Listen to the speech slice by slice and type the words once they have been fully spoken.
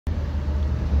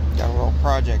Got a little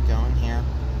project going here.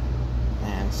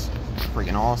 Man, it's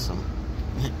freaking awesome.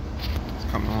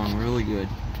 It's coming along really good.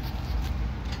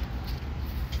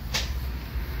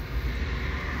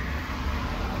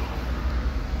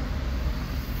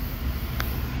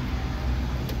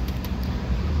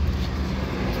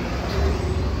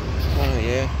 Oh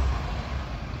yeah.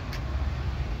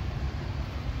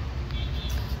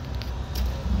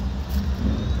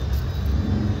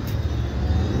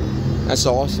 That's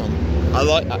awesome. I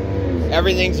like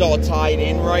everything's all tied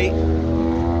in right.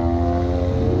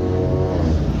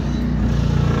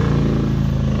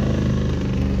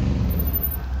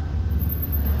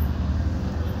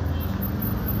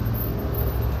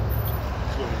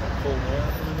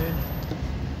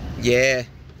 Yeah.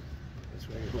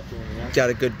 Got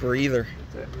a good breather.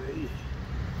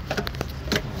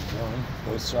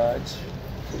 Both sides.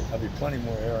 There'll be plenty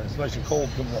more air, and it's nice and cold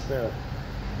coming up there.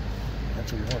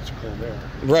 That's what you want, some cold air.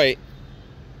 Right.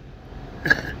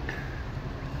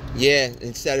 Yeah,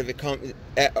 instead of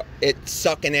it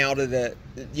sucking out of the,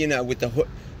 you know, with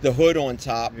the hood on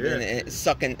top, yeah. And it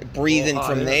sucking, breathing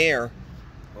from there.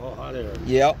 All hot air.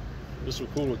 Yep. This will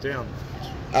cool it down.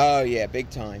 Oh yeah, big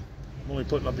time. I'm only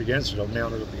putting up against it. I'll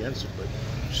mount it up against it, but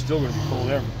it's still going to be cold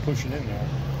air pushing in there.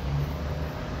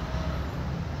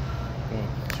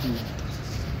 Two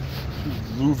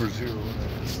louvers here.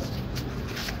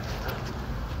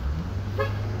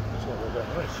 That's all worked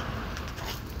out nice.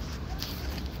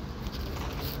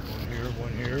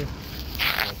 One here.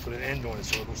 I'll put an end on it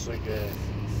so it looks like a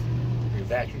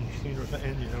vacuum cleaner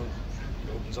end, you know.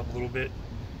 It opens up a little bit,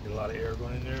 get a lot of air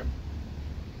going in there.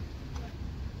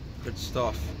 Good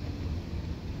stuff.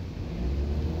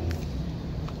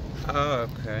 Oh,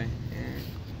 okay.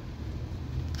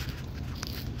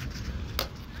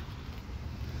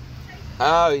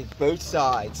 Oh, both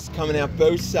sides. Coming out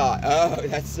both sides. Oh,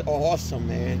 that's awesome,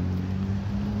 man.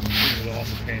 It'll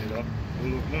also paint it up.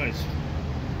 It'll look nice.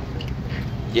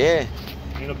 Yeah.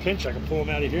 In a pinch, I can pull them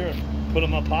out of here, put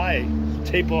them up high,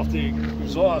 tape off the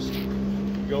exhaust,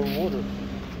 go in water.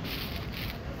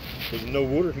 Because no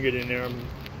water can get in there, I'm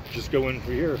just go in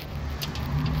for here.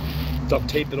 Duct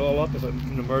tape it all up if I'm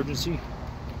in an emergency.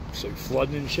 It's like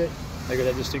flooding and shit. I gotta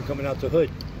have this thing coming out the hood.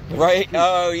 Right.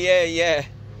 Oh, yeah, yeah.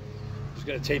 Just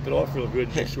gotta tape it off real good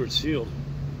and make sure it's sealed.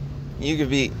 You could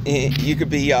be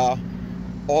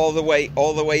all the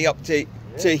way up to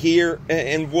here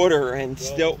in water and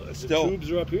well, if the tubes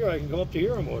are up here, I can go up to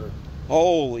here in water.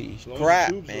 Holy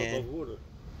crap, man.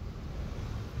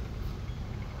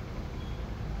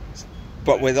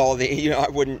 But with all the, you know,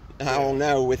 I don't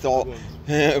know, with all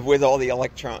the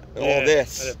electron, all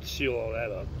this. I'd have to seal all that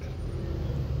up.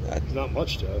 That's not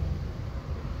much though.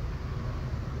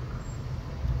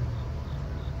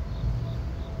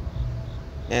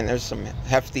 And there's some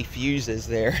hefty fuses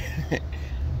there.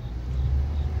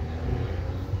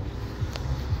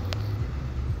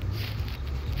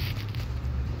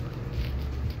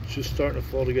 It's just starting to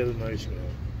fall together nice now.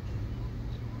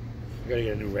 I gotta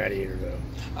get a new radiator though.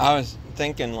 I was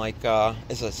thinking, like,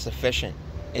 is it sufficient?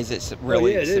 Is it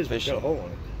really sufficient? It's got a hole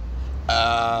in it.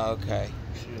 Okay.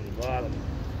 See on the bottom,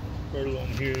 right along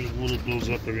here, the water blows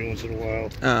up every once in a while.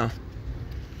 Oh.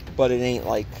 But it ain't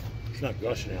like. It's not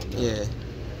gushing out there. Yeah.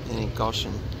 It ain't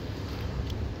gushing.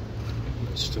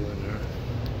 It's still in there.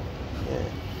 Yeah.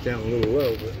 Down a little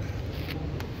low, but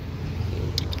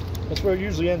that's where it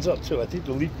usually ends up too. I think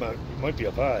the leak might be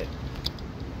up high.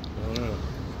 I don't know.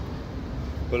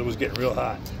 But it was getting real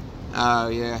hot. Oh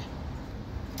yeah.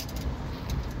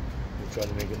 We tried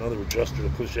to make another adjuster to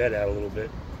push that out a little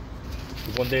bit.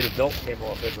 But one day the belt came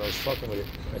off as I was fucking with it.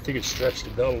 I think it stretched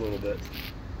the belt a little bit.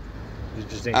 It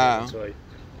just ain't that tight.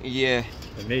 Yeah.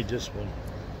 I made this one.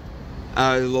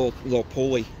 A little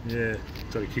pulley. Yeah,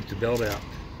 try to keep the belt out.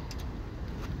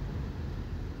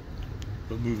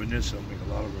 But moving this, I'll make a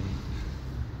lot of room.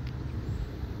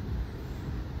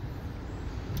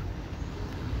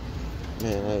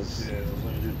 Man, that's... Yeah, all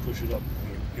I do is push it up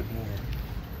and get more.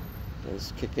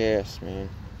 That's kick ass, man.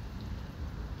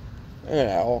 Look at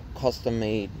that, all custom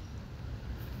made.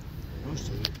 Most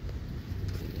of it.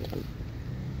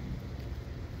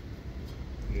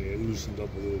 Yeah, it loosened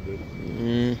up a little bit.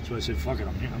 So I said, fuck it,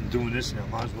 I'm doing this now.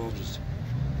 Might as well just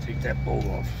take that bolt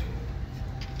off.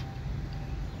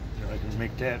 You know, I can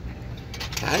make that.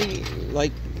 How do you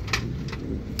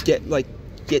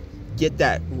get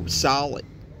that solid?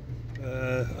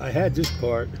 I had this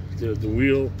part, the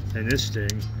wheel and this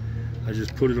thing. I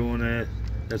just put it on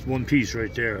that's one piece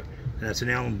right there, and that's an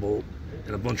Allen bolt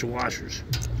and a bunch of washers.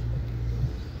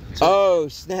 Oh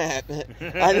snap!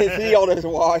 I didn't see all those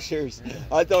washers.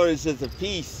 I thought it was just a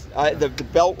piece. The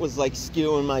belt was like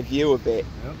skewing my view a bit.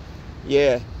 Yep.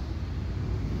 Yeah.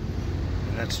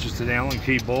 That's just an Allen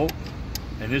key bolt,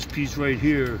 and this piece right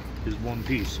here is one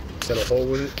piece. It's got a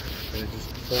hole in it, and it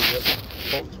just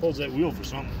holds that wheel for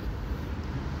something.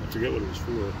 I forget what it was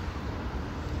for.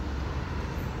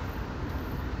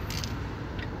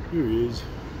 Here he is.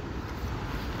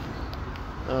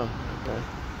 Oh, okay.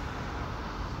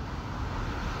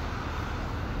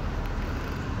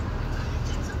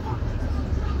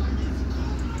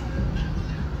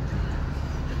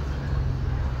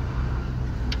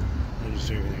 I'm just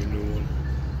doing a new one.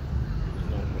 There's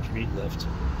not much meat left.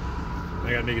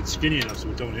 I gotta make it skinny enough so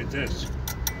it don't hit this.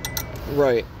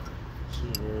 Right. Let's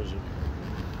see, where is it?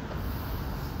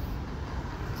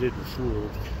 I did before.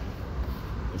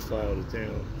 I filed it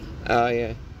down. Oh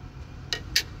yeah.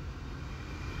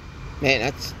 Man,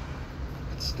 that's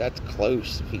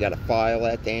close. If you got to file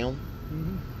that down.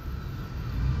 Mm-hmm.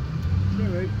 All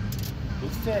right.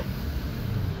 It's fit.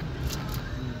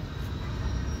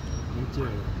 Right there.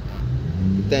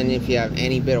 But then if you have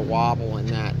any bit of wobble in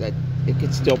that it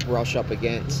could still brush up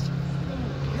against.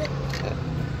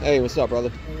 Hey, what's up,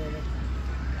 brother?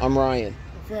 I'm Ryan.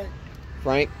 Frank.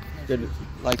 Frank? Good.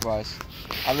 Likewise.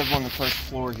 I live on the first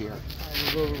floor here.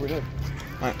 I live over with him.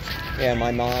 Yeah,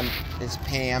 my mom is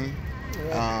Pam.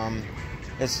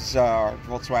 This is our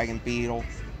Volkswagen Beetle.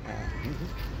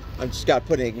 I just got to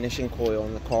put an ignition coil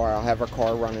in the car. I'll have her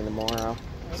car running tomorrow.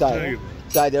 So I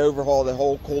had to overhaul the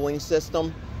whole cooling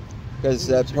system because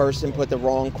the person put the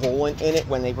wrong coolant in it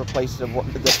when they replaced the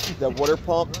water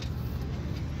pump.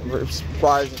 It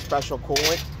requires a special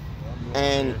coolant,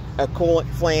 and a coolant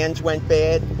flange went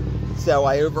bad. So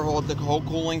I overhauled the whole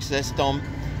cooling system,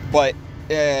 but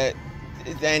then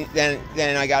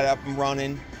I got it up and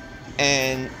running,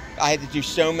 and I had to do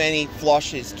so many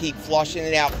flushes, keep flushing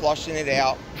it out.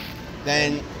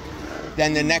 Then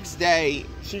the next day.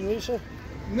 Seen Lisa?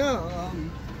 No,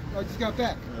 I just got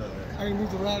back. I can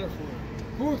move the ladder for it.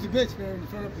 Coolant's a bitch, man, when you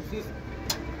turn up the system.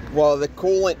 Well, the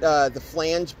coolant, the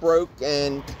flange broke,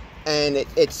 and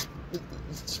it's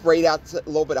sprayed out a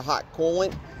little bit of hot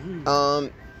coolant.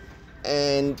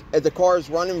 And the car is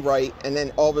running right, and then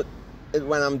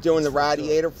when I'm doing the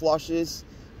radiator flushes,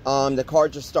 the car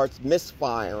just starts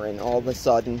misfiring all of a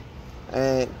sudden,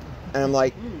 and I'm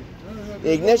like,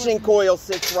 the ignition coil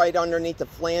sits right underneath the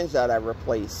flange that I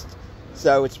replaced,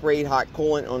 so it sprayed hot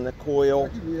coolant on the coil.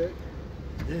 That could be it.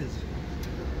 It is.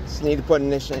 Just need to put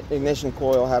an ignition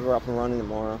coil, have her up and running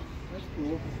tomorrow. That's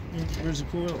cool. Where's the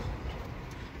coil?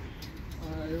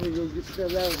 Here we go, get the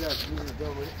ladders out. We're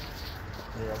done with it.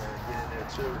 Yeah, I'm gonna get in there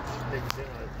too. Just make it in,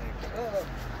 I think.